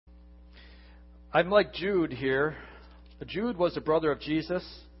I'm like Jude here. Jude was the brother of Jesus,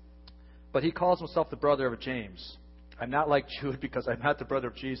 but he calls himself the brother of James. I'm not like Jude because I'm not the brother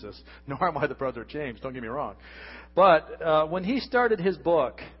of Jesus, nor am I the brother of James, don't get me wrong. But when he started his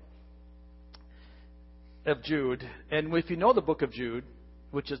book of Jude, and if you know the book of Jude,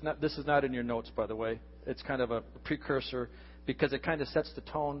 which is not, this is not in your notes, by the way, it's kind of a precursor because it kind of sets the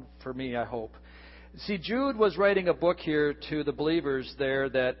tone for me, I hope. See, Jude was writing a book here to the believers there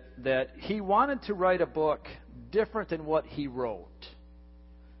that he wanted to write a book different than what he wrote.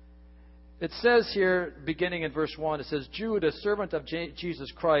 It says here, beginning in verse 1, it says, Jude, a servant of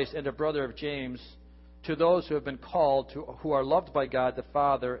Jesus Christ and a brother of James, to those who have been called, who are loved by God the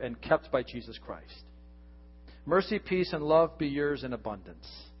Father and kept by Jesus Christ. Mercy, peace, and love be yours in abundance.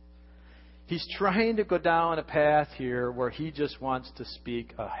 He's trying to go down a path here where he just wants to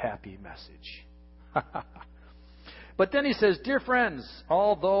speak a happy message. But then he says, Dear friends,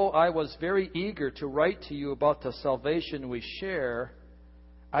 although I was very eager to write to you about the salvation we share,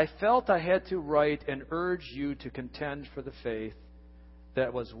 I felt I had to write and urge you to contend for the faith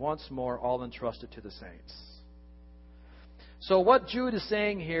that was once more all entrusted to the saints. So what Jude is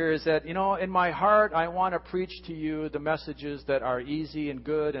saying here is that, in my heart, I want to preach to you the messages that are easy and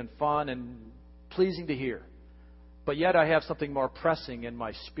good and fun and pleasing to hear. But yet I have something more pressing in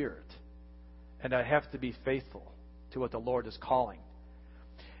my spirit. And I have to be faithful to what the Lord is calling.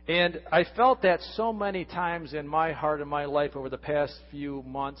 And I felt that so many times in my heart and my life over the past few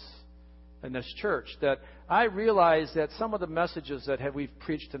months in this church that I realized that some of the messages that we've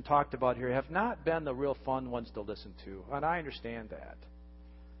preached and talked about here have not been the real fun ones to listen to. And I understand that.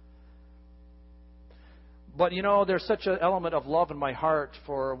 But, there's such an element of love in my heart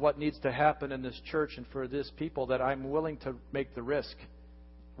for what needs to happen in this church and for this people that I'm willing to make the risk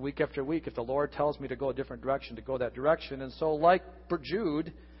week after week if the Lord tells me to go a different direction, to go that direction. And so like for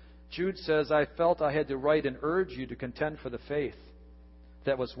Jude says, I felt I had to write and urge you to contend for the faith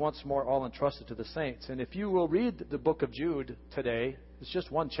that was once more all entrusted to the saints. And if you will read the book of Jude today, it's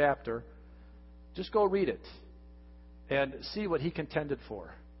just one chapter, just go read it and see what he contended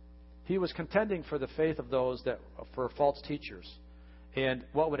for. He was contending for the faith of those for false teachers and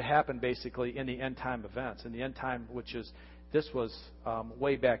what would happen basically in the end time events. In the end time, this was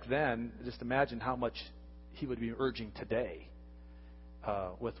way back then. Just imagine how much he would be urging today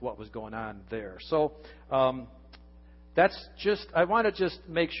with what was going on there. So I want to just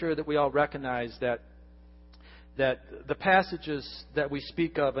make sure that we all recognize that the passages that we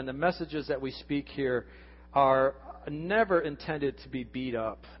speak of and the messages that we speak here are never intended to be beat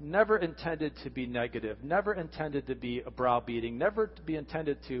up, never intended to be negative, never intended to be a browbeating, never to be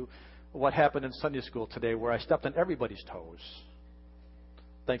intended to what happened in Sunday school today where I stepped on everybody's toes.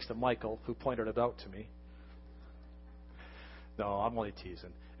 Thanks to Michael, who pointed it out to me. No, I'm only teasing.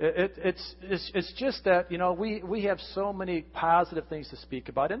 It's just that, we have so many positive things to speak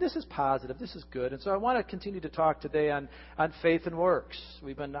about. And this is positive. This is good. And so I want to continue to talk today on faith and works.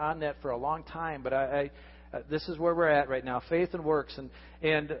 We've been on that for a long time, but this is where we're at right now, faith and works.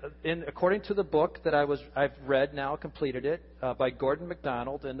 And according to the book that I've read now, completed it, by Gordon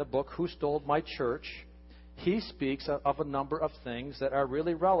MacDonald in the book Who Stole My Church, he speaks of a number of things that are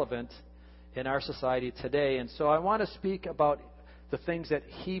really relevant in our society today. And so I want to speak about the things that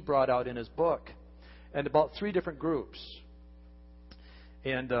he brought out in his book and about three different groups.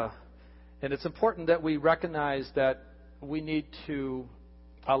 And it's important that we recognize that we need to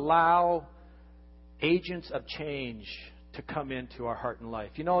allow agents of change to come into our heart and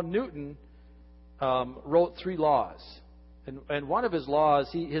life. Newton wrote 3 laws. And one of his laws,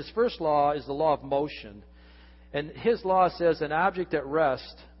 his first law is the law of motion. And his law says an object at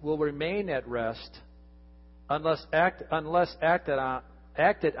rest will remain at rest unless acted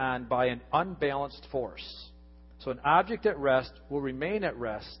on by an unbalanced force. So an object at rest will remain at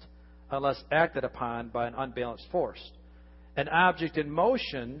rest unless acted upon by an unbalanced force. An object in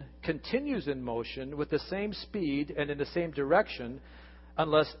motion continues in motion with the same speed and in the same direction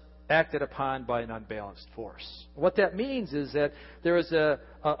unless acted upon by an unbalanced force. What that means is that there is a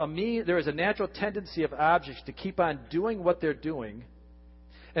natural tendency of objects to keep on doing what they're doing,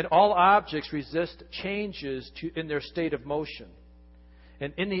 and all objects resist changes in their state of motion.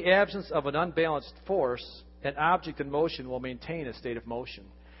 And in the absence of an unbalanced force, an object in motion will maintain a state of motion.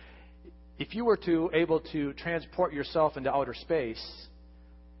 If you were able to transport yourself into outer space,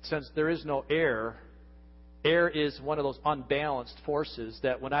 since there is no air is one of those unbalanced forces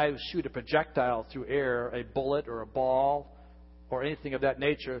that when I shoot a projectile through air, a bullet or a ball or anything of that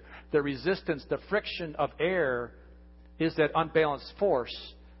nature, the resistance, the friction of air is that unbalanced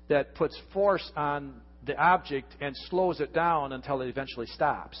force that puts force on the object and slows it down until it eventually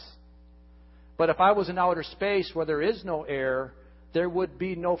stops. But if I was in outer space where there is no air, there would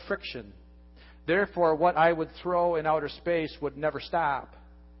be no friction. Therefore, what I would throw in outer space would never stop.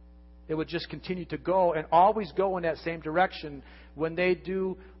 It would just continue to go and always go in that same direction. When they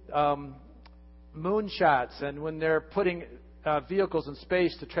do moonshots and when they're putting vehicles in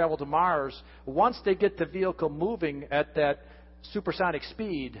space to travel to Mars, once they get the vehicle moving at that supersonic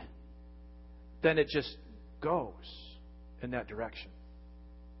speed, then it just goes in that direction.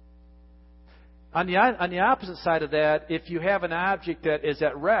 On the opposite side of that, if you have an object that is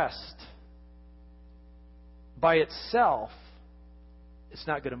at rest, by itself, it's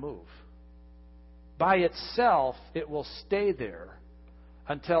not going to move. By itself, it will stay there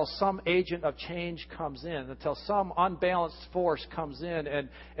until some agent of change comes in, until some unbalanced force comes in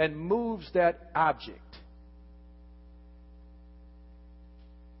and moves that object.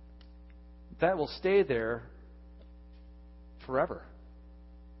 That will stay there forever.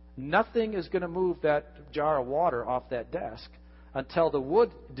 Nothing is going to move that jar of water off that desk until the wood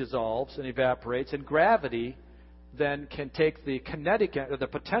dissolves and evaporates, and gravity then can take the kinetic or the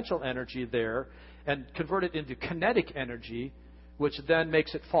potential energy there and convert it into kinetic energy, which then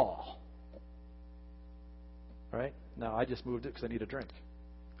makes it fall. Right? Now, I just moved it because I need a drink.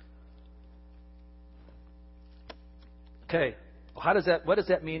 Okay. What does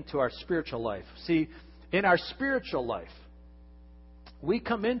that mean to our spiritual life? See, in our spiritual life, we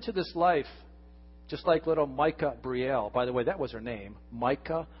come into this life just like little Micah Brielle. By the way, that was her name,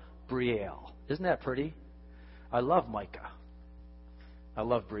 Micah Brielle. Isn't that pretty? I love Micah. I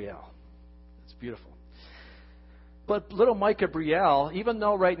love Brielle. It's beautiful. But little Micah Brielle, even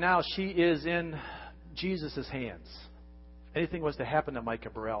though right now she is in Jesus' hands, if anything was to happen to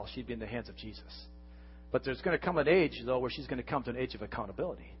Micah Brielle, she'd be in the hands of Jesus. But there's going to come an age, though, where she's going to come to an age of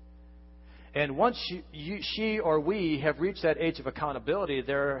accountability. And once she or we have reached that age of accountability,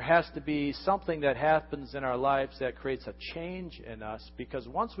 there has to be something that happens in our lives that creates a change in us. Because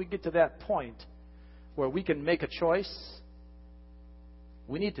once we get to that point where we can make a choice,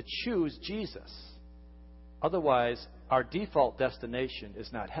 we need to choose Jesus. Otherwise, our default destination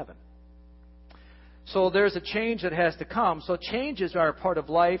is not heaven. So there's a change that has to come. So changes are a part of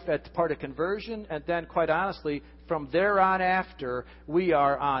life, that's part of conversion, and then, quite honestly, from there on after, we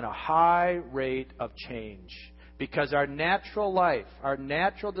are on a high rate of change. Because our natural life, our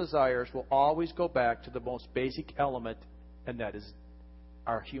natural desires will always go back to the most basic element, and that is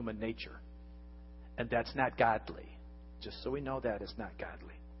our human nature. And that's not godly. Just so we know that is not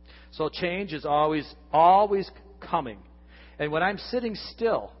godly. So change is always coming. And when I'm sitting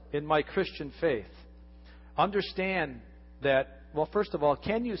still in my Christian faith, understand that, well, first of all,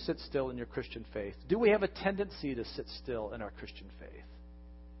 can you sit still in your Christian faith? Do we have a tendency to sit still in our Christian faith?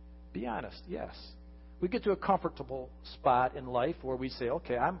 Be honest, yes. We get to a comfortable spot in life where we say,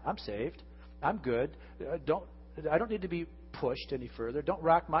 okay, I'm saved. I'm good. I don't need to be pushed any further. Don't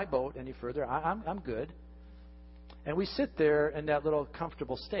rock my boat any further. I'm good. And we sit there in that little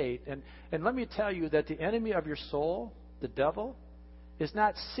comfortable state. And let me tell you that the enemy of your soul, the devil, is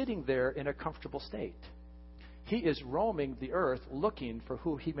not sitting there in a comfortable state. He is roaming the earth looking for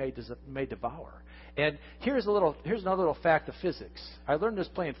who he may devour. And here's another little fact of physics. I learned this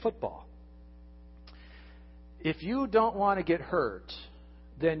playing football. If you don't want to get hurt,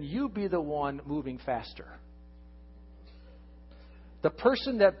 then you be the one moving faster. The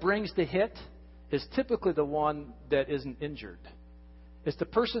person that brings the hit is typically the one that isn't injured. It's the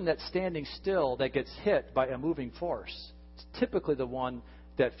person that's standing still that gets hit by a moving force. It's typically the one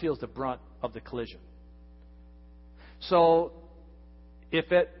that feels the brunt of the collision. So,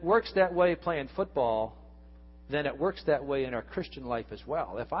 if it works that way playing football, then it works that way in our Christian life as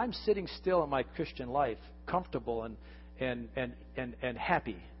well. If I'm sitting still in my Christian life, comfortable and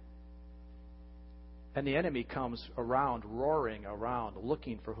happy, and the enemy comes around, roaring around,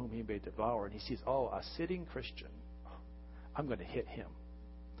 looking for whom he may devour, and he sees, a sitting Christian, I'm going to hit him.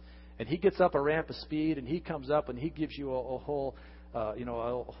 And he gets up a ramp of speed, and he comes up, and he gives you a whole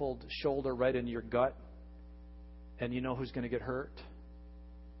shoulder right in your gut. And you know who's going to get hurt?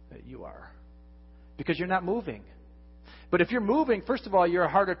 You are. Because you're not moving. But if you're moving, first of all, you're a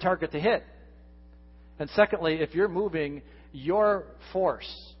harder target to hit. And secondly, if you're moving, your force,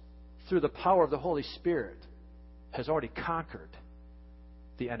 through the power of the Holy Spirit, has already conquered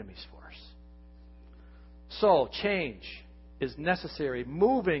the enemy's force. So, change is necessary.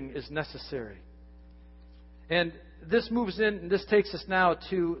 Moving is necessary. And this moves in, and this takes us now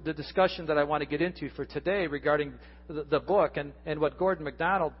to the discussion that I want to get into for today regarding the book and what Gordon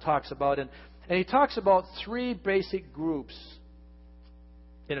MacDonald talks about. And he talks about three basic groups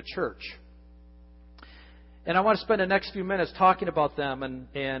in a church. And I want to spend the next few minutes talking about them,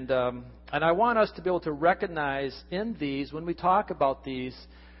 and I want us to be able to recognize in these, when we talk about these,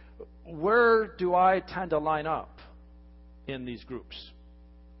 where do I tend to line up in these groups?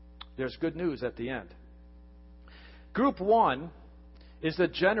 There's good news at the end. Group 1 is the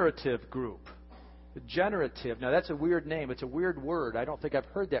generative group. Generative. Now, that's a weird name. It's a weird word. I don't think I've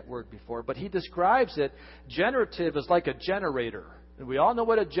heard that word before. But he describes it. Generative is like a generator. And we all know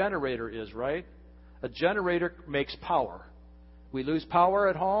what a generator is, right? A generator makes power. We lose power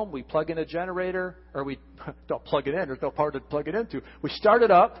at home. We plug in a generator. Or we don't plug it in. There's no power to plug it into. We start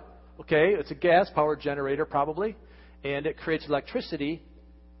it up. Okay? It's a gas-powered generator, probably. And it creates electricity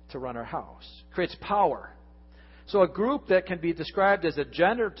to run our house. It creates power. So a group that can be described as a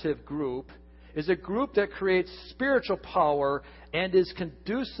generative group is a group that creates spiritual power and is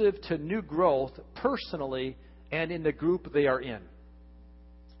conducive to new growth personally and in the group they are in.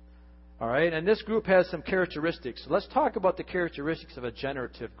 All right, and this group has some characteristics. So let's talk about the characteristics of a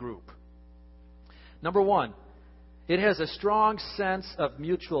generative group. Number 1, it has a strong sense of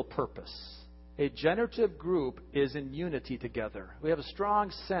mutual purpose. A generative group is in unity together. We have a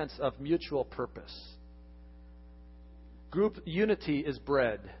strong sense of mutual purpose. Group unity is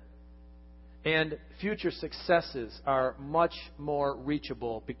bred. And future successes are much more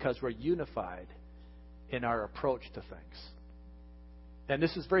reachable because we're unified in our approach to things. And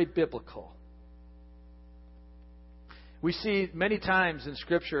this is very biblical. We see many times in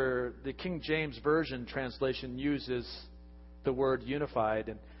Scripture, the King James Version translation uses the word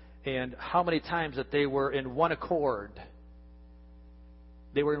unified, and how many times that they were in one accord.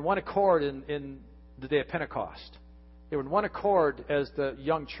 They were in one accord in the day of Pentecost. They were in one accord as the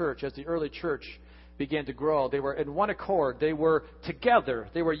young church, as the early church began to grow. They were in one accord. They were together.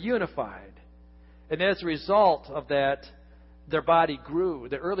 They were unified. And as a result of that, their body grew.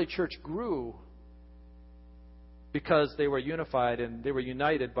 The early church grew because they were unified and they were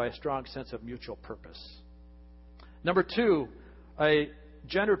united by a strong sense of mutual purpose. Number 2, a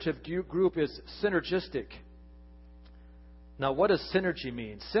generative group is synergistic. Now, what does synergy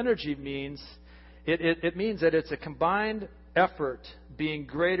mean? Synergy means it means that it's a combined effort being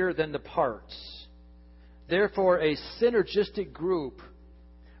greater than the parts. Therefore, a synergistic group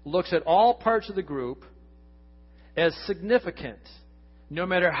looks at all parts of the group as significant, no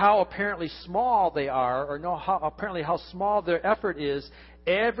matter how apparently small they are, or how small their effort is.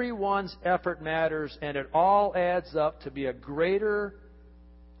 Everyone's effort matters, and it all adds up to be a greater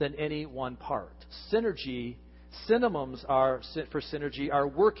than any one part. Synergy, synonyms for synergy are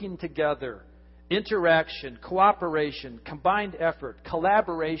working together, interaction, cooperation, combined effort,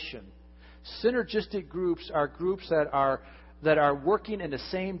 collaboration. Synergistic groups are groups that are working in the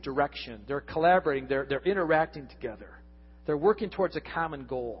same direction. They're collaborating. They're interacting together. They're working towards a common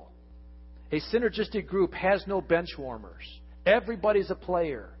goal. A synergistic group has no bench warmers. Everybody's a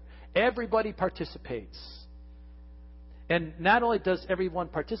player. Everybody participates. And not only does everyone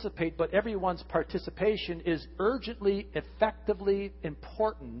participate, but everyone's participation is urgently, effectively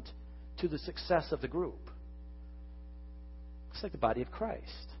important to the success of the group. It's like the body of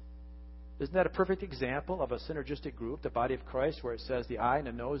Christ. Isn't that a perfect example of a synergistic group, the body of Christ, where it says the eye and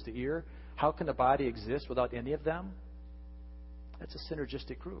the nose, the ear? How can the body exist without any of them? That's a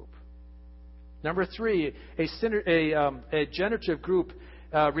synergistic group. Number 3, a generative group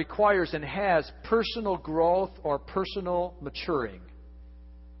requires and has personal growth or personal maturing.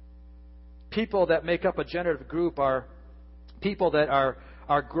 People that make up a generative group are people that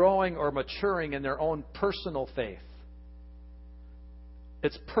are growing or maturing in their own personal faith.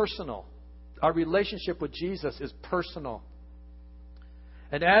 It's personal. Our relationship with Jesus is personal.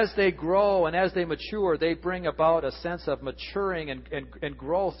 And as they grow and as they mature, they bring about a sense of maturing and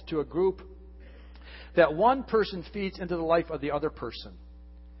growth to a group that one person feeds into the life of the other person.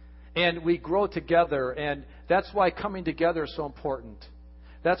 And we grow together, and that's why coming together is so important.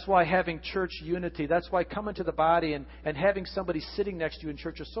 That's why having church unity, that's why coming to the body and having somebody sitting next to you in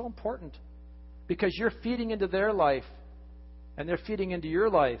church is so important. Because you're feeding into their life, and they're feeding into your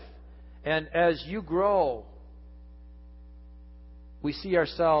life. And as you grow, we see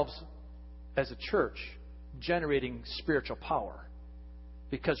ourselves as a church generating spiritual power.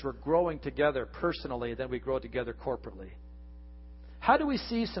 Because we're growing together personally, then we grow together corporately. How do we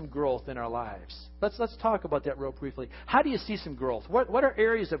see some growth in our lives? Let's talk about that real briefly. How do you see some growth? What are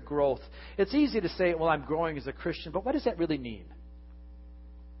areas of growth? It's easy to say, well, I'm growing as a Christian, but what does that really mean?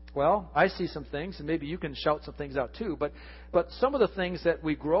 Well, I see some things, and maybe you can shout some things out too, but some of the things that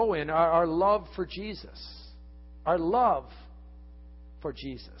we grow in are our love for Jesus. Our love for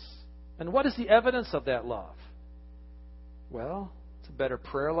Jesus. And what is the evidence of that love? Well, it's a better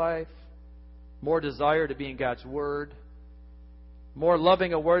prayer life, more desire to be in God's Word, more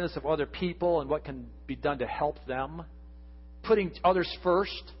loving awareness of other people and what can be done to help them, putting others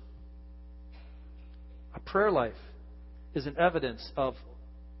first. A prayer life is an evidence of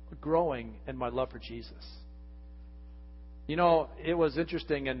growing in my love for Jesus. You know, it was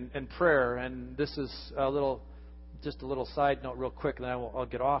interesting in prayer, and this is just a little side note real quick, and then I'll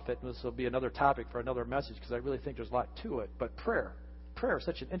get off it. This will be another topic for another message because I really think there's a lot to it. But prayer is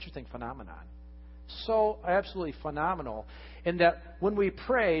such an interesting phenomenon. So absolutely phenomenal in that when we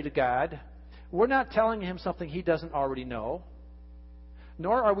pray to God, we're not telling Him something He doesn't already know,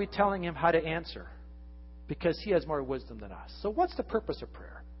 nor are we telling Him how to answer, because He has more wisdom than us. So what's the purpose of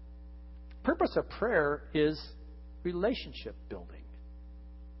prayer? Purpose of prayer is relationship building.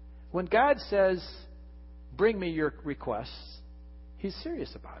 When God says, bring me your requests, He's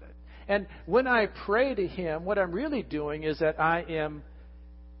serious about it. And when I pray to Him, what I'm really doing is that I am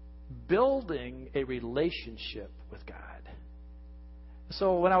building a relationship with God.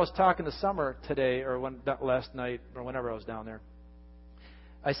 So when I was talking to Summer today, or last night, or whenever I was down there,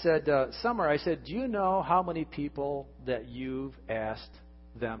 I said, Summer, do you know how many people that you've asked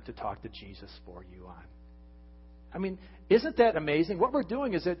them to talk to Jesus for you on? I mean, isn't that amazing? What we're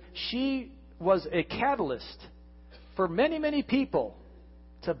doing is that she was a catalyst for many, many people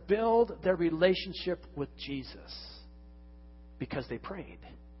to build their relationship with Jesus because they prayed.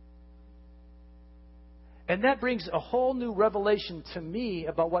 And that brings a whole new revelation to me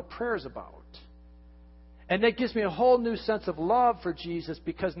about what prayer is about. And that gives me a whole new sense of love for Jesus,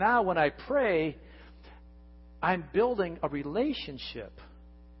 because now when I pray, I'm building a relationship.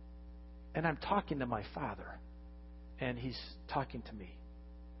 And I'm talking to my Father. And He's talking to me.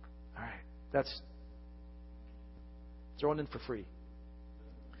 All right. That's thrown in for free.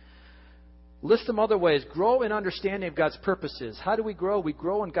 List some other ways. Grow in understanding of God's purposes. How do we grow? We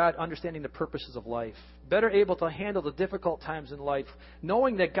grow in God understanding the purposes of life. Better able to handle the difficult times in life.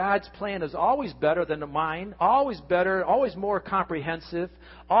 Knowing that God's plan is always better than mine. Always better. Always more comprehensive.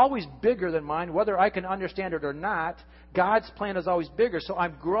 Always bigger than mine. Whether I can understand it or not, God's plan is always bigger. So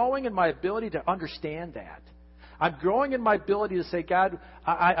I'm growing in my ability to understand that. I'm growing in my ability to say, God,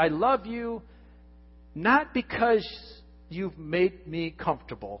 I love you not because you've made me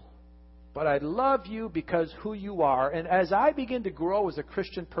comfortable, but I love you because who you are. And as I begin to grow as a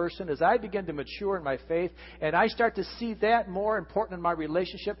Christian person, as I begin to mature in my faith, and I start to see that more important in my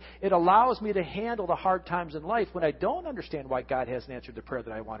relationship, it allows me to handle the hard times in life when I don't understand why God hasn't answered the prayer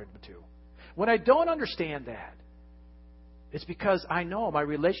that I wanted Him to. When I don't understand that, it's because I know my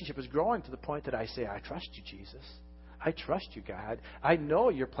relationship is growing to the point that I say, I trust you, Jesus. I trust you, God. I know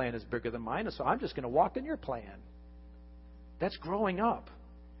your plan is bigger than mine, and so I'm just going to walk in your plan. That's growing up.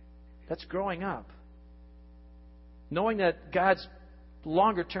 That's growing up. Knowing that God's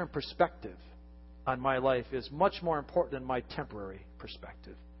longer-term perspective on my life is much more important than my temporary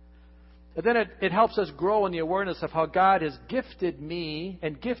perspective. And then it helps us grow in the awareness of how God has gifted me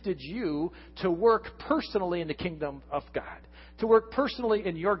and gifted you to work personally in the kingdom of God, to work personally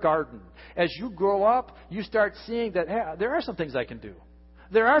in your garden. As you grow up, you start seeing that, hey, there are some things I can do.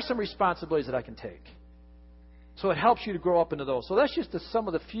 There are some responsibilities that I can take. So it helps you to grow up into those. So that's just some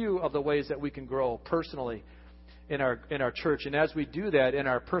of the few of the ways that we can grow personally in our church. And as we do that in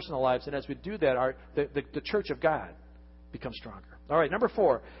our personal lives, and as we do that, the church of God becomes stronger. All right, number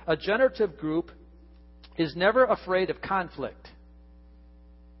 4. A generative group is never afraid of conflict.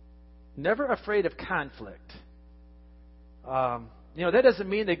 Never afraid of conflict. That doesn't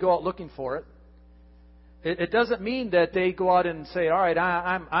mean they go out looking for it. It doesn't mean that they go out and say, all right,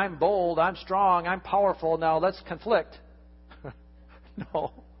 I'm bold, I'm strong, I'm powerful, now let's conflict.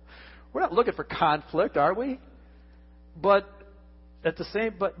 No. We're not looking for conflict, are we? But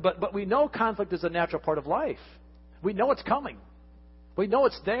we know conflict is a natural part of life. We know it's coming. We know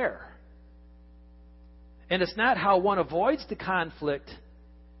it's there. And it's not how one avoids the conflict.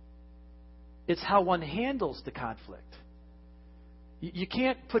 It's how one handles the conflict. You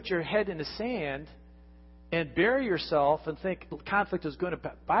can't put your head in the sand and bury yourself and think conflict is going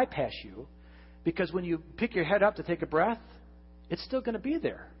to bypass you, because when you pick your head up to take a breath, it's still going to be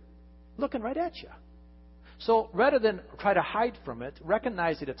there, looking right at you. So rather than try to hide from it,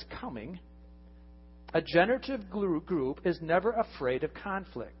 recognize that it's coming. A generative group is never afraid of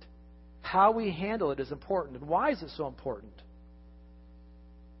conflict. How we handle it is important. And why is it so important?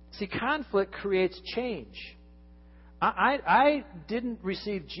 See, conflict creates change. I didn't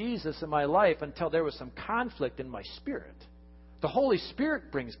receive Jesus in my life until there was some conflict in my spirit. The Holy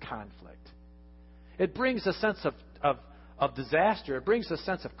Spirit brings conflict. It brings a sense of of disaster. It brings a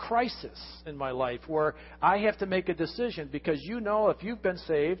sense of crisis in my life where I have to make a decision, because if you've been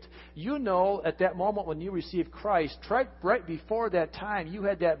saved, at that moment when you received Christ, right before that time, you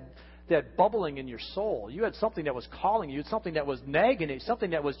had that bubbling in your soul. You had something that was calling you, something that was nagging you,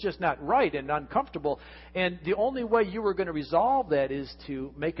 something that was just not right and uncomfortable. And the only way you were going to resolve that is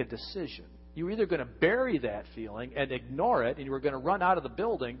to make a decision. You were either going to bury that feeling and ignore it, and you were going to run out of the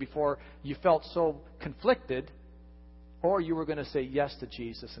building before you felt so conflicted, or you were going to say yes to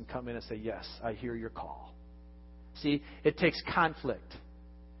Jesus and come in and say, yes, I hear your call. See, it takes conflict.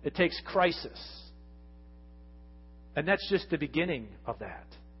 It takes crisis. And that's just the beginning of that.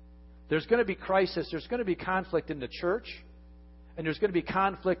 There's going to be crisis. There's going to be conflict in the church, and there's going to be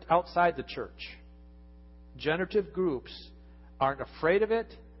conflict outside the church. Generative groups aren't afraid of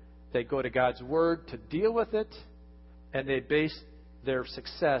it. They go to God's Word to deal with it, and they base their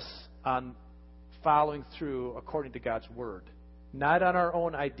success on following through according to God's Word, not on our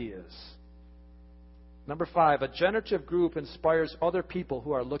own ideas. Number 5, a generative group inspires other people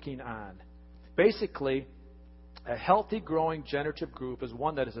who are looking on. Basically, a healthy, growing generative group is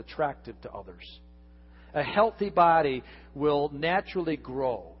one that is attractive to others. A healthy body will naturally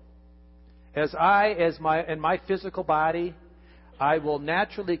grow. In my physical body, I will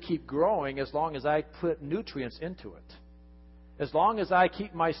naturally keep growing as long as I put nutrients into it. As long as I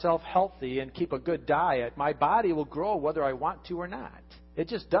keep myself healthy and keep a good diet, my body will grow whether I want to or not. It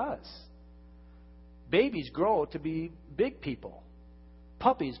just does. Babies grow to be big people.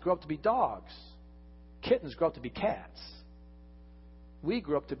 Puppies grow up to be dogs. Kittens grow up to be cats. We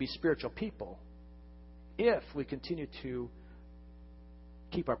grow up to be spiritual people if we continue to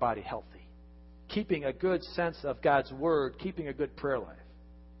keep our body healthy. Keeping a good sense of God's Word, keeping a good prayer life.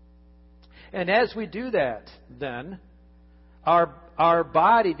 And as we do that, then, our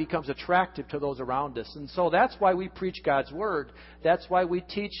body becomes attractive to those around us. And so that's why we preach God's Word. That's why we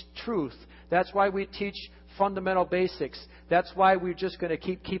teach truth. That's why we teach fundamental basics. That's why we're just going to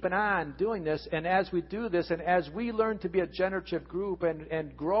keep keeping on doing this. And as we do this, and as we learn to be a generative group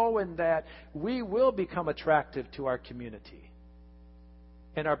and grow in that, we will become attractive to our community.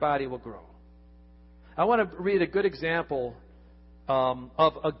 And our body will grow. I want to read a good example of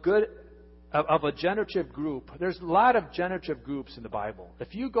a generative group. There's a lot of generative groups in the Bible.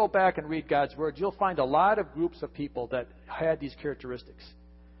 If you go back and read God's Word, you'll find a lot of groups of people that had these characteristics.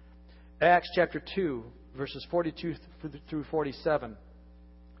 Acts chapter 2, verses 42 through 47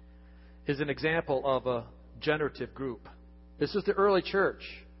 is an example of a generative group. This is the early church.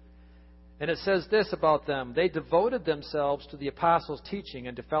 And it says this about them: they devoted themselves to the apostles' teaching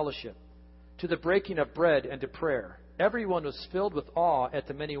and to fellowship, to the breaking of bread and to prayer. Everyone was filled with awe at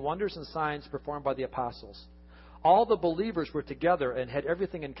the many wonders and signs performed by the apostles. All the believers were together and had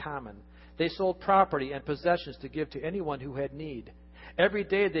everything in common. They sold property and possessions to give to anyone who had need. Every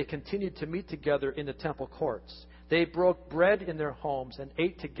day they continued to meet together in the temple courts. They broke bread in their homes and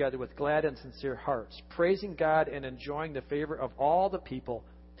ate together with glad and sincere hearts, praising God and enjoying the favor of all the people.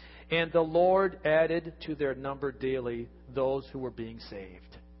 And the Lord added to their number daily those who were being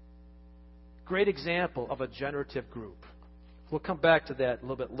saved. Great example of a generative group. We'll come back to that a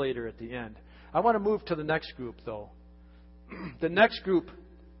little bit later at the end. I want to move to the next group, though. The next group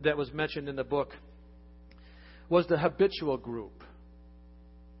that was mentioned in the book was the habitual group.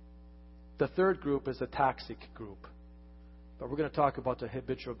 The third group is the toxic group. But we're going to talk about the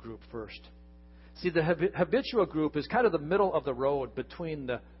habitual group first. See, the habitual group is kind of the middle of the road between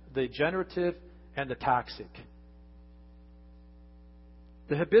the generative and the toxic.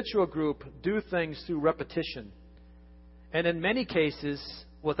 The habitual group do things through repetition. And in many cases,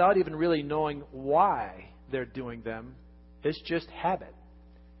 without even really knowing why they're doing them, it's just habit.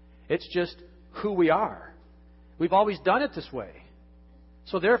 It's just who we are. We've always done it this way.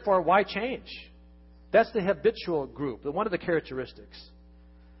 So therefore, why change? That's the habitual group, one of the characteristics.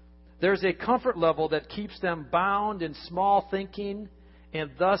 There's a comfort level that keeps them bound in small thinking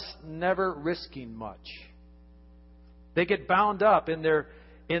and thus never risking much. They get bound up in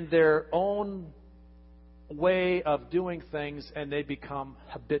their own way of doing things, and they become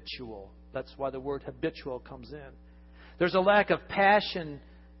habitual. That's why the word habitual comes in. There's a lack of passion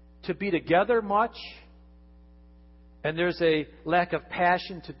to be together much, and there's a lack of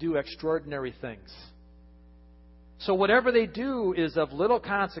passion to do extraordinary things. So whatever they do is of little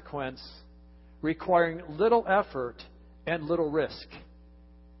consequence, requiring little effort and little risk,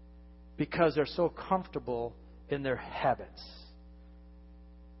 because they're so comfortable in their habits.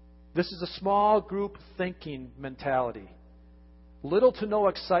 This is a small group thinking mentality. Little to no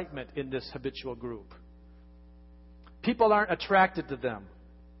excitement in this habitual group. People aren't attracted to them.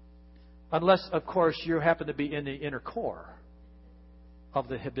 Unless, of course, you happen to be in the inner core of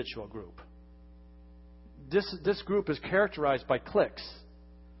the habitual group. This group is characterized by cliques.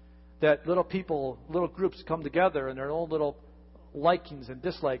 That little groups come together in their own little likings and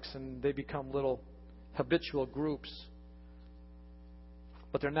dislikes, and they become little habitual groups.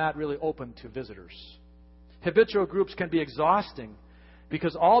 But they're not really open to visitors. Habitual groups can be exhausting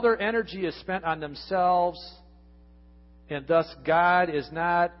because all their energy is spent on themselves, and thus God is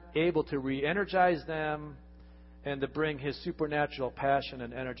not able to re-energize them and to bring His supernatural passion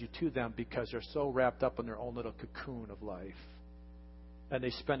and energy to them because they're so wrapped up in their own little cocoon of life. And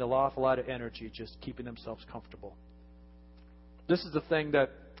they spend an awful lot of energy just keeping themselves comfortable. This is the thing that,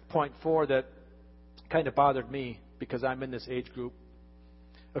 point 4, that kind of bothered me because I'm in this age group.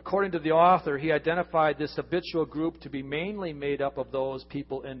 According to the author, he identified this habitual group to be mainly made up of those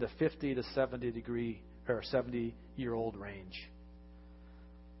people in the 50 to 70-year-old range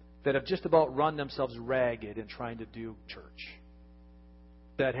that have just about run themselves ragged in trying to do church,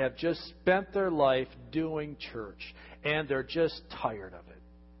 that have just spent their life doing church, and they're just tired of it.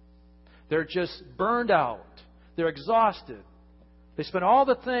 They're just burned out. They're exhausted. They spend all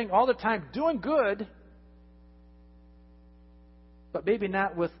the time doing good, but maybe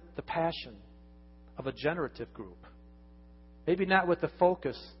not with the passion of a generative group. Maybe not with the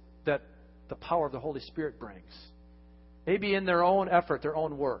focus that the power of the Holy Spirit brings. Maybe in their own effort, their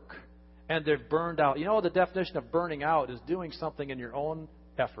own work. And they've burned out. You know, the definition of burning out is doing something in your own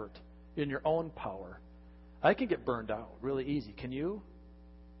effort, in your own power. I can get burned out really easy. Can you?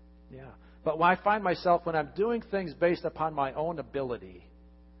 Yeah. But when I find myself, when I'm doing things based upon my own ability,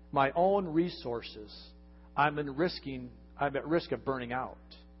 my own resources, I'm at risk of burning out.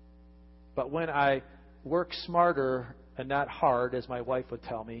 But when I work smarter and not hard, as my wife would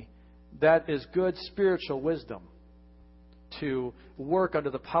tell me, that is good spiritual wisdom to work under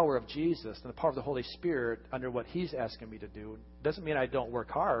the power of Jesus and the power of the Holy Spirit under what He's asking me to do. Doesn't mean I don't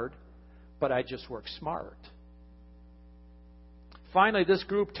work hard, but I just work smart. Finally, this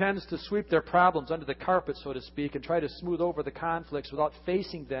group tends to sweep their problems under the carpet, so to speak, and try to smooth over the conflicts without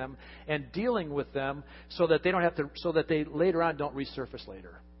facing them and dealing with them so that they later on don't resurface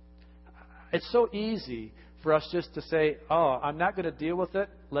later. It's so easy for us just to say, "Oh, I'm not going to deal with it.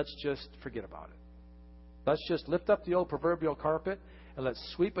 Let's just forget about it. Let's just lift up the old proverbial carpet and let's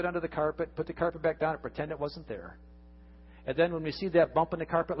sweep it under the carpet, put the carpet back down and pretend it wasn't there. And then when we see that bump in the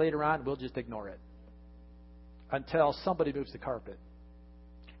carpet later on, we'll just ignore it until somebody moves the carpet.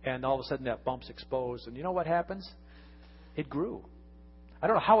 And all of a sudden that bump's exposed. And you know what happens? It grew. I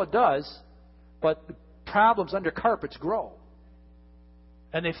don't know how it does, but the problems under carpets grow.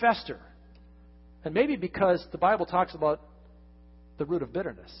 And they fester. And maybe because the Bible talks about the root of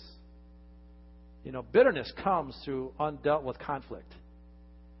bitterness. You know, bitterness comes through undealt with conflict.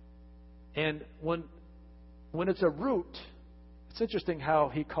 And when it's a root, it's interesting how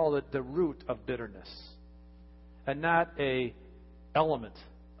he called it the root of bitterness and not a element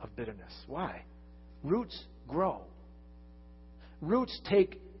of bitterness. Why? Roots grow. Roots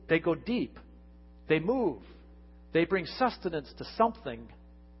they go deep. They move. They bring sustenance to something.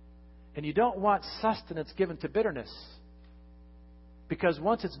 And you don't want sustenance given to bitterness. Because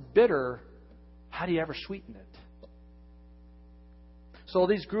once it's bitter, how do you ever sweeten it? So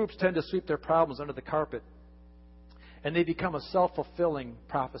these groups tend to sweep their problems under the carpet. And they become a self-fulfilling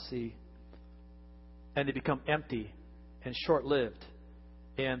prophecy. And they become empty and short-lived.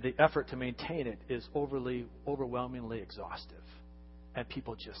 And the effort to maintain it is overwhelmingly exhaustive. And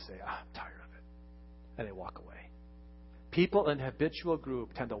people just say, I'm tired of it. And they walk away. People in habitual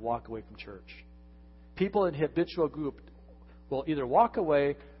group tend to walk away from church. People in habitual group will either walk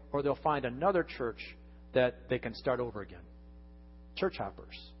away or they'll find another church that they can start over again. Church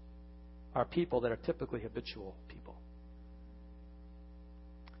hoppers are people that are typically habitual people.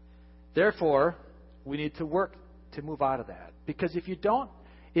 Therefore, we need to work to move out of that. Because if you don't,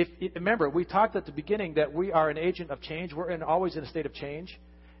 remember, we talked at the beginning that we are an agent of change. We're always in a state of change.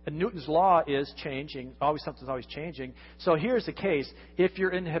 And Newton's law is changing. Something's always changing. So here's the case. If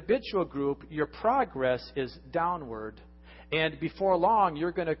you're in a habitual group, your progress is downward. And before long,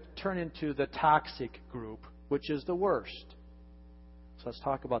 you're going to turn into the toxic group, which is the worst. So let's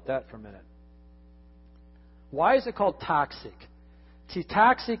talk about that for a minute. Why is it called toxic? See,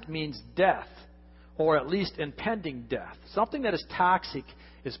 toxic means death, or at least impending death. Something that is toxic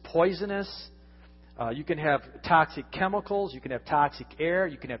is poisonous. You can have toxic chemicals. You can have toxic air.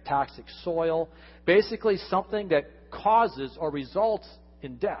 You can have toxic soil. Basically, something that causes or results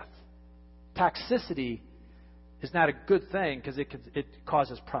in death. Toxicity is not a good thing because it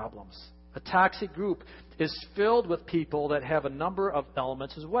causes problems. A toxic group is filled with people that have a number of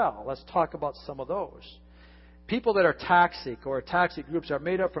elements as well. Let's talk about some of those. People that are toxic or toxic groups are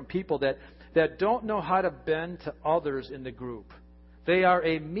made up from people that don't know how to bend to others in the group. They are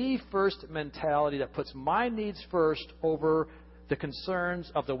a me-first mentality that puts my needs first over the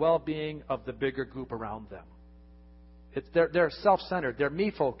concerns of the well-being of the bigger group around them. They're self-centered. They're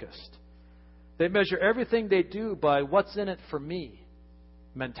me-focused. They measure everything they do by what's in it for me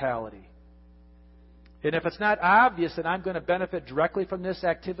mentality. And if it's not obvious that I'm going to benefit directly from this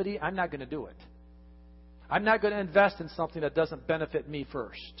activity, I'm not going to do it. I'm not going to invest in something that doesn't benefit me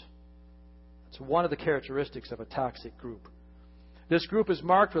first. It's one of the characteristics of a toxic group. This group is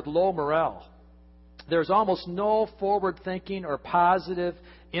marked with low morale. There's almost no forward thinking or positive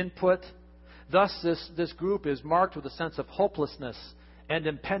input. Thus, this group is marked with a sense of hopelessness and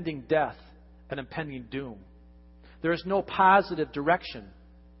impending death and impending doom. There is no positive direction.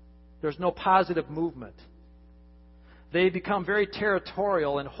 There's no positive movement. They become very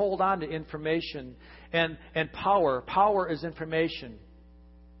territorial and hold on to information and power. Power is information,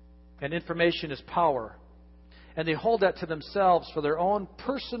 and information is power. And they hold that to themselves for their own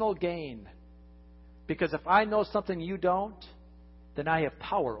personal gain. Because if I know something you don't, then I have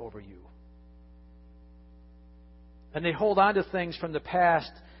power over you. And they hold on to things from the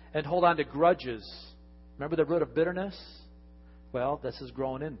past and hold on to grudges. Remember the root of bitterness? Well, this is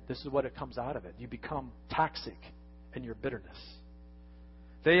growing in. This is what it comes out of it. You become toxic in your bitterness.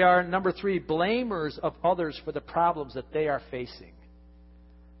 They are, number 3, blamers of others for the problems that they are facing.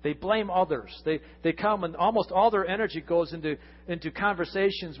 They blame others. They come and almost all their energy goes into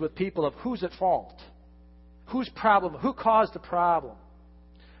conversations with people of who's at fault, whose problem, who caused the problem,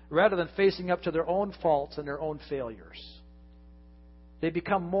 rather than facing up to their own faults and their own failures. They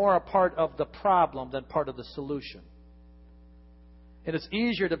become more a part of the problem than part of the solution. And it's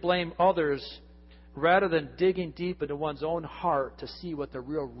easier to blame others rather than digging deep into one's own heart to see what the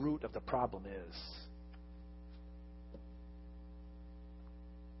real root of the problem is.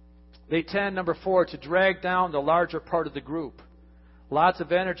 They tend, number 4, to drag down the larger part of the group. Lots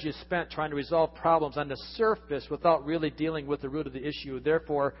of energy is spent trying to resolve problems on the surface without really dealing with the root of the issue.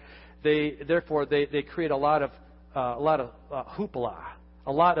 Therefore, they create a lot of hoopla,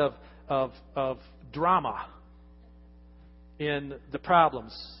 a lot of drama in the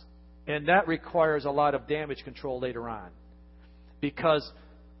problems, and that requires a lot of damage control later on, because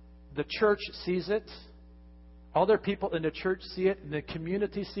the church sees it. Other people in the church see it, and the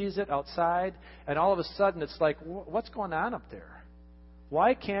community sees it outside, and all of a sudden it's like, what's going on up there?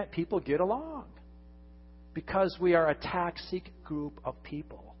 Why can't people get along? Because we are a toxic group of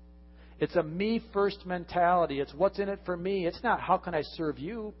people. It's a me-first mentality. It's what's in it for me. It's not how can I serve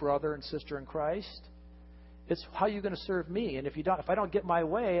you, brother and sister in Christ. It's how you're going to serve me. And if I don't get my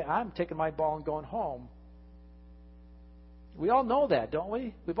way, I'm taking my ball and going home. We all know that, don't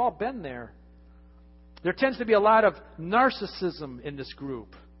we? We've all been there. There tends to be a lot of narcissism in this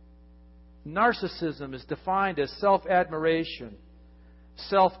group. Narcissism is defined as self-admiration,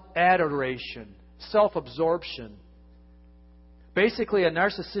 self-adoration, self-absorption. Basically, a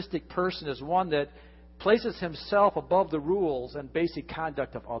narcissistic person is one that places himself above the rules and basic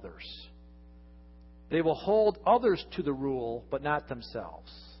conduct of others. They will hold others to the rule, but not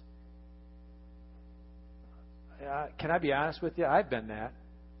themselves. Can I be honest with you? I've been that.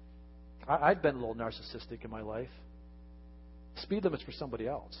 I've been a little narcissistic in my life. Speed limit's for somebody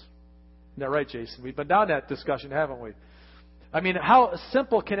else. Isn't that right, Jason? We've been down that discussion, haven't we? I mean, how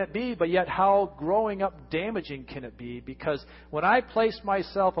simple can it be, but yet how growing up damaging can it be? Because when I place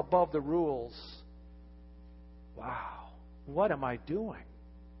myself above the rules, wow, what am I doing?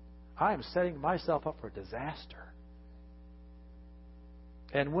 I am setting myself up for disaster.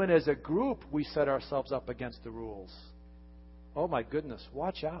 And when as a group we set ourselves up against the rules, oh my goodness,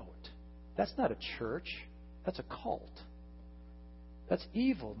 watch out. That's not a church. That's a cult. That's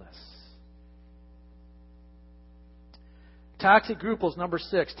evilness. Toxic group is number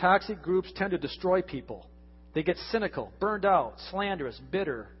 6. Toxic groups tend to destroy people. They get cynical, burned out, slanderous,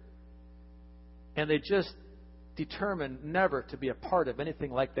 bitter. And they just determine never to be a part of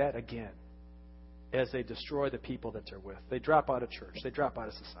anything like that again as they destroy the people that they're with. They drop out of church. They drop out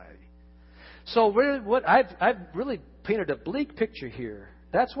of society. So I've really painted a bleak picture here.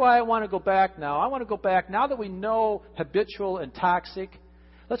 That's why I want to go back now. I want to go back, now that we know habitual and toxic,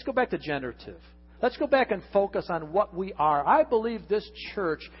 let's go back to generative. Let's go back and focus on what we are. I believe this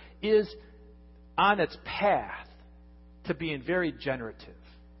church is on its path to being very generative.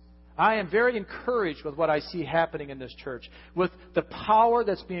 I am very encouraged with what I see happening in this church, with the power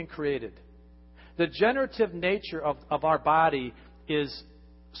that's being created. The generative nature of our body is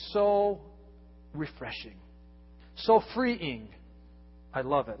so refreshing, so freeing. I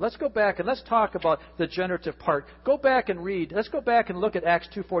love it. Let's go back and let's talk about the generative part. Go back and read. Let's go back and look at Acts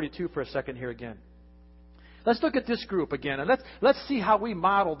 2:42 for a second here again. Let's look at this group again, and let's see how we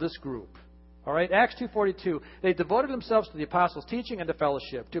model this group. All right, Acts 2:42. They devoted themselves to the apostles' teaching and to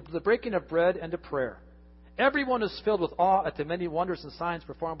fellowship, to the breaking of bread and to prayer. Everyone is filled with awe at the many wonders and signs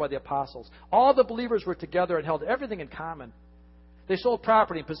performed by the apostles. All the believers were together and held everything in common. They sold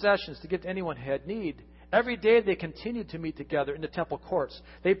property and possessions to give to anyone who had need. Every day they continued to meet together in the temple courts.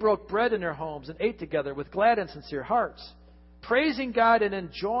 They broke bread in their homes and ate together with glad and sincere hearts, praising God and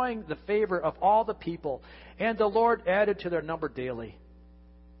enjoying the favor of all the people. And the Lord added to their number daily.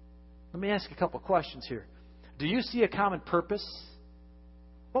 Let me ask you a couple questions here. Do you see a common purpose?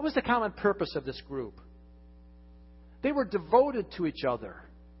 What was the common purpose of this group? They were devoted to each other.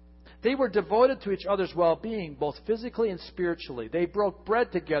 They were devoted to each other's well-being, both physically and spiritually. They broke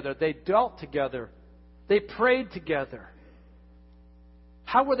bread together. They dealt together. They prayed together.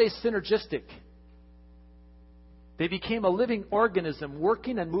 How were they synergistic? They became a living organism,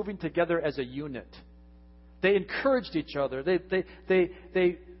 working and moving together as a unit. They encouraged each other.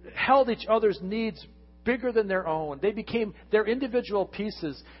 They held each other's needs bigger than their own. They became, their individual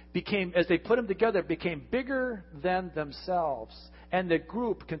pieces became, as they put them together, became bigger than themselves. And the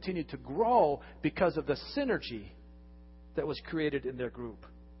group continued to grow because of the synergy that was created in their group.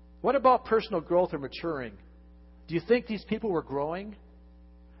 What about personal growth or maturing? Do you think these people were growing?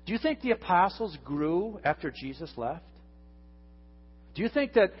 Do you think the apostles grew after Jesus left? Do you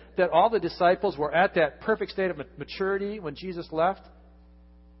think that all the disciples were at that perfect state of maturity when Jesus left?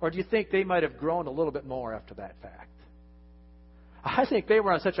 Or do you think they might have grown a little bit more after that fact? I think they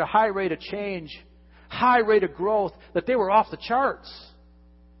were on such a high rate of change, high rate of growth, that they were off the charts.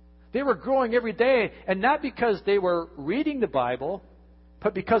 They were growing every day, and not because they were reading the Bible,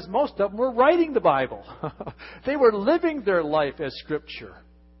 but because most of them were writing the Bible. They were living their life as Scripture.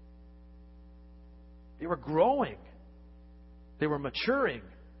 They were growing. They were maturing.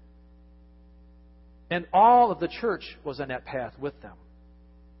 And all of the church was on that path with them.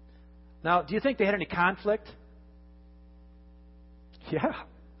 Now, do you think they had any conflict? Yeah.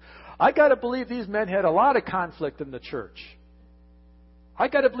 I got to believe these men had a lot of conflict in the church. I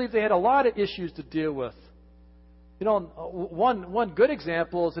got to believe they had a lot of issues to deal with. You know, one good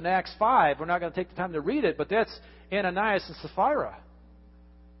example is in Acts 5. We're not going to take the time to read it, but that's Ananias and Sapphira.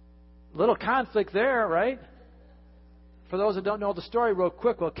 Little conflict there, right? For those that don't know the story real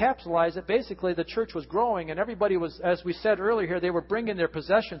quick, we'll capsulize it. Basically, the church was growing, and everybody was, as we said earlier here, they were bringing their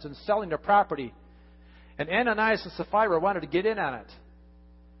possessions and selling their property. And Ananias and Sapphira wanted to get in on it.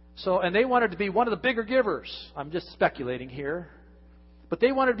 And they wanted to be one of the bigger givers. I'm just speculating here. But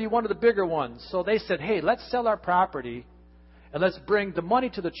they wanted to be one of the bigger ones. So they said, hey, let's sell our property and let's bring the money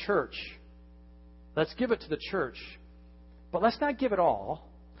to the church. Let's give it to the church. But let's not give it all.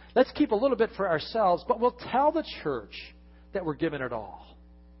 Let's keep a little bit for ourselves, but we'll tell the church that we're giving it all.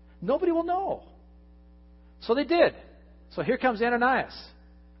 Nobody will know. So they did. So here comes Ananias.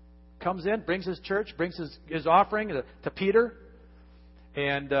 Comes in, brings his church, brings his offering to Peter.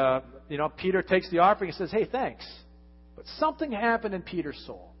 And, Peter takes the offering and says, hey, thanks. But something happened in Peter's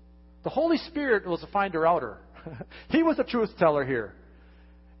soul. The Holy Spirit was a finder-outer. He was a truth teller here.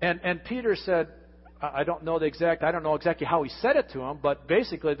 And Peter said, I don't know exactly how he said it to him, but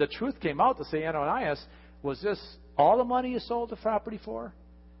basically the truth came out to say, Ananias, was this all the money you sold the property for?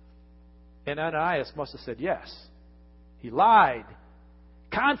 And Ananias must have said yes. He lied.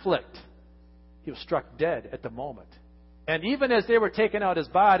 Conflict. He was struck dead at the moment. And even as they were taking out his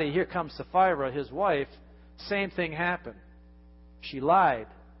body, here comes Sapphira, his wife. Same thing happened. She lied.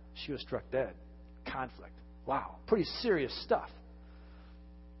 She was struck dead. Conflict. Wow. Pretty serious stuff.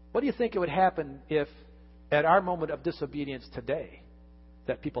 What do you think it would happen if, at our moment of disobedience today,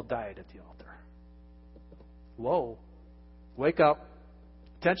 that people died at the altar? Whoa. Wake up.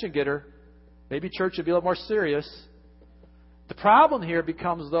 Attention getter. Maybe church would be a little more serious. The problem here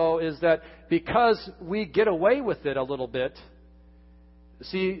becomes, though, is that because we get away with it a little bit,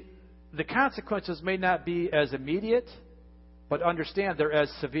 see, the consequences may not be as immediate, but understand they're as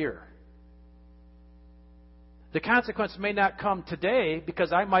severe. The consequence may not come today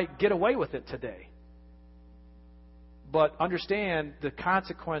because I might get away with it today. But understand the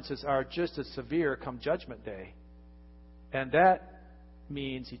consequences are just as severe come Judgment Day. And that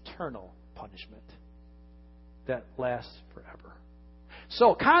means eternal punishment that lasts forever.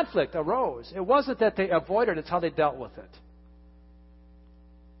 So conflict arose. It wasn't that they avoided it, it's how they dealt with it.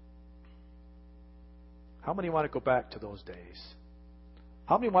 How many want to go back to those days?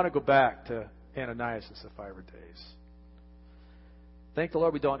 How many want to go back to Ananias and Sapphira days? 'Cause, you know, one good example is in Acts 5. We're not going to take the time to read it, but that's Ananias and Sapphira. Little conflict there, right? Thank the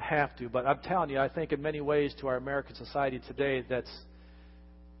Lord we don't have to, but I'm telling you, I think in many ways to our American society today, that's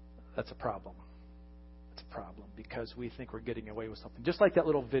a problem. It's a problem because we think we're getting away with something. Just like that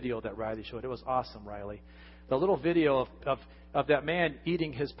little video that Riley showed. It was awesome, Riley. The little video of that man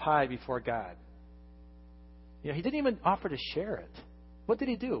eating his pie before God. You know, he didn't even offer to share it. What did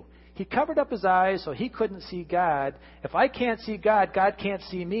he do? He covered up his eyes so he couldn't see God. If I can't see God, God can't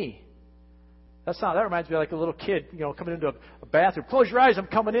see me. That reminds me of like a little kid, coming into a bathroom. Close your eyes, I'm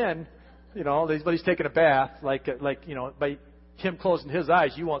coming in. But he's taking a bath. Like by him closing his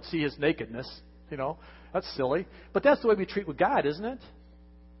eyes, you won't see his nakedness. That's silly. But that's the way we treat with God, isn't it?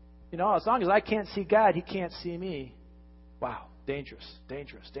 As long as I can't see God, He can't see me. Wow, dangerous,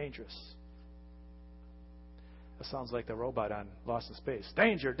 dangerous, dangerous. That sounds like the robot on Lost in Space.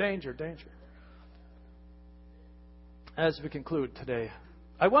 Danger, danger, danger. As we conclude today,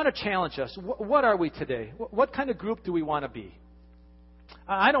 I want to challenge us. What are we today? What kind of group do we want to be?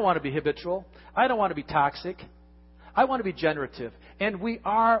 I don't want to be habitual. I don't want to be toxic. I want to be generative. And we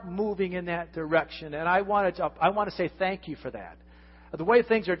are moving in that direction. And I want to say thank you for that. The way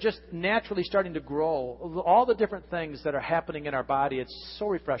things are just naturally starting to grow, all the different things that are happening in our body, it's so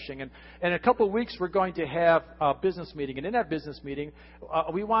refreshing. And in a couple of weeks, we're going to have a business meeting. And in that business meeting,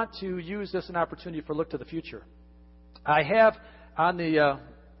 we want to use this as an opportunity for look to the future. I have on the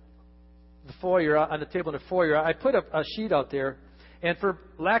foyer, on the table in the foyer, I put a sheet out there. And for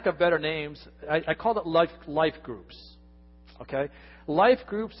lack of better names, I called it life groups. Okay? Life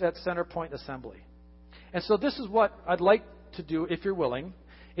groups at Center Point Assembly. And so this is what I'd like to do, if you're willing,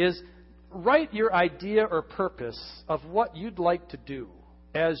 is write your idea or purpose of what you'd like to do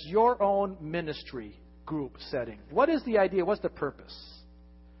as your own ministry group setting. What is the idea? What's the purpose?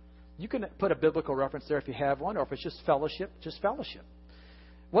 You can put a biblical reference there if you have one, or if it's just fellowship, just fellowship.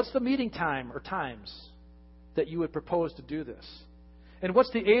 What's the meeting time or times that you would propose to do this? And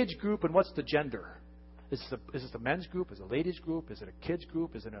what's the age group and what's the gender? Is this a men's group? Is it a ladies group? Is it a kids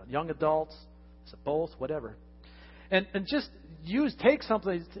group? Is it a young adults? Is it both? Whatever. And just take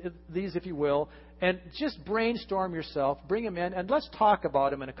something, these if you will, and just brainstorm yourself, bring them in, and let's talk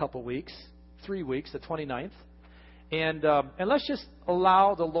about them in a couple weeks, 3 weeks, the 29th. And let's just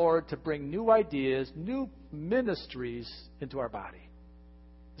allow the Lord to bring new ideas, new ministries into our body.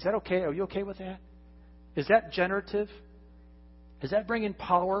 Is that okay? Are you okay with that? Is that generative? Is that bringing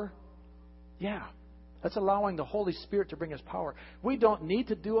power? Yeah. That's allowing the Holy Spirit to bring His power. We don't need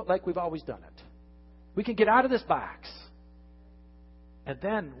to do it like we've always done it. We can get out of this box. And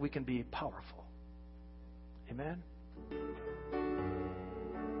then we can be powerful. Amen?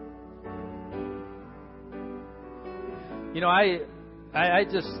 I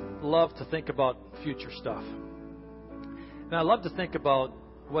just love to think about future stuff. And I love to think about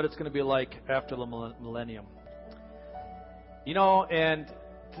what it's going to be like after the millennium. And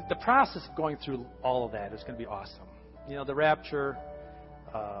the process of going through all of that is going to be awesome. The rapture,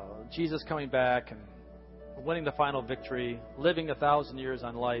 Jesus coming back and winning the final victory, living 1,000 years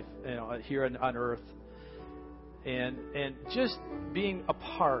on life, here on earth, and just being a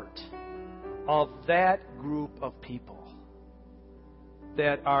part of that group of people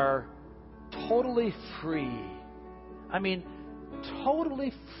that are totally free. I mean,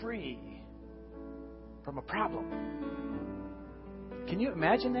 totally free from a problem. Can you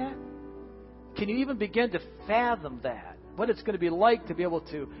imagine that? Can you even begin to fathom that? What it's going to be like to be able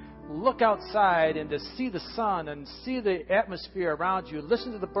to look outside and to see the sun and see the atmosphere around you,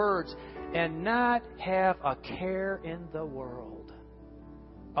 listen to the birds, and not have a care in the world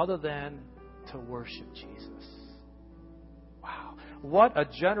other than to worship Jesus. Wow. What a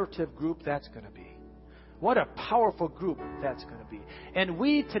generative group that's going to be. What a powerful group that's going to be. And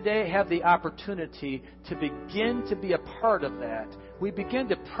we today have the opportunity to begin to be a part of that. We begin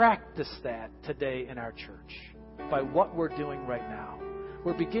to practice that today in our church by what we're doing right now.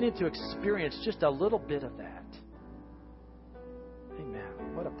 We're beginning to experience just a little bit of that.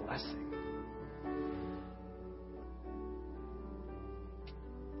 Amen. What a blessing.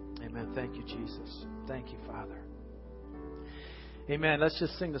 Amen. Thank you, Jesus. Thank you, Father. Amen. Let's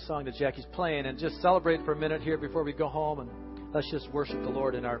just sing the song that Jackie's playing and just celebrate for a minute here before we go home, and let's just worship the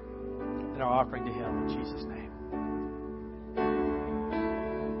Lord in our offering to Him in Jesus' name.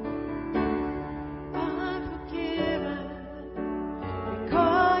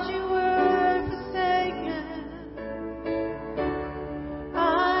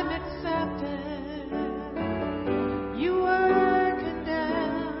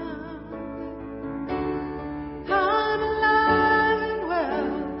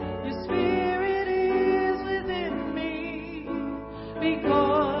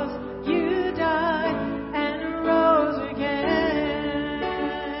 Because you died and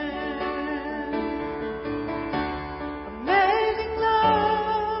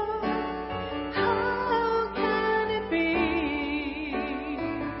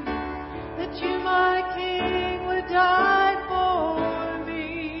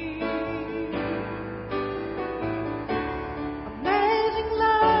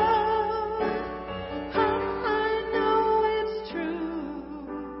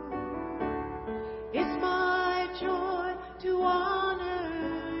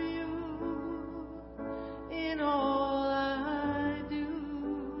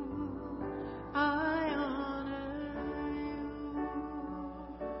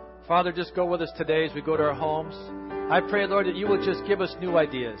Father, just go with us today as we go to our homes. I pray, Lord, that you will just give us new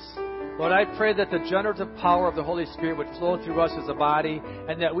ideas. Lord, I pray that the generative power of the Holy Spirit would flow through us as a body,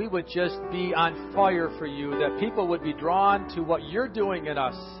 and that we would just be on fire for you, that people would be drawn to what you're doing in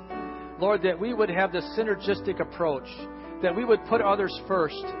us. Lord, that we would have this synergistic approach, that we would put others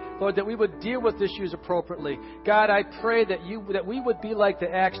first. Lord, that we would deal with issues appropriately. God, I pray that we would be like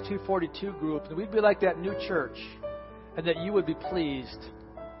the Acts 2:42 group, that we'd be like that new church, and that you would be pleased,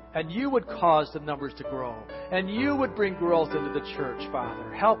 and you would cause the numbers to grow, and you would bring growth into the church,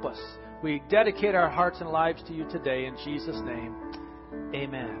 Father. Help us. We dedicate our hearts and lives to you today in Jesus' name.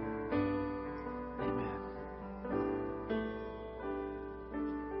 Amen.